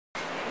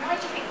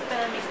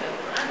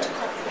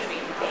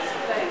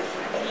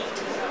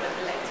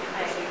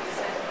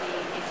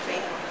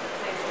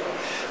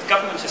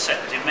said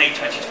that in May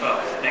 2012,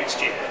 next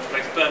year,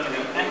 both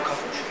Birmingham and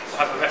Coventry will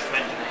have a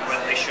referendum on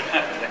whether they should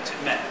have an elected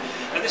mayor.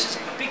 Now this is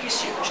a big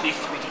issue which needs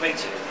to be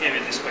debated here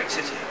in this great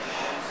city.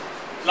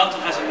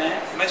 London has a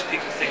mayor. Most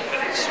people think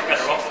that it's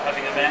better off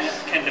having a mayor.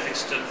 Ken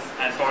Livingstone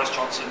and Boris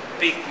Johnson,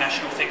 big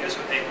national figures,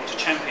 were able to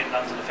champion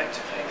London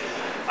effectively.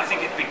 I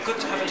think it'd be good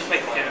to have a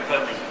debate here in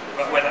Birmingham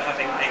about whether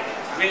having a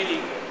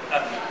really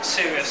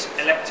serious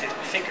elected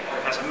figure who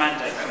has a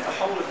mandate from the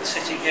whole of the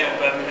city here in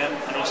Birmingham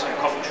and also in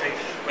Coventry,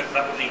 whether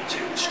that would lead to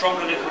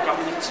stronger local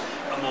governments,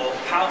 a more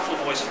powerful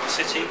voice for the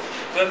city.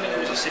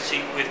 Birmingham is a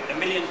city with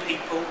 1 million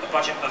people, a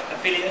budget of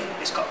 $1 billion.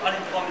 It's got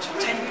unemployment of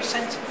 10%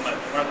 at the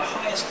moment, one of the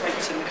highest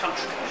rates in the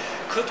country.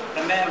 Could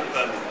a mayor of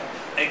Birmingham,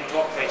 able to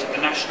operate at the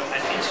national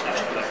and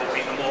international level,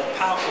 be a more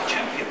powerful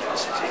champion for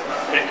the city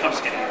when it comes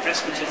to getting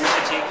investment in the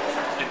city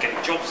and getting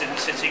jobs in the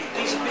city?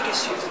 These are big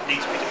issues that need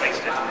to be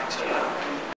debated over the next year.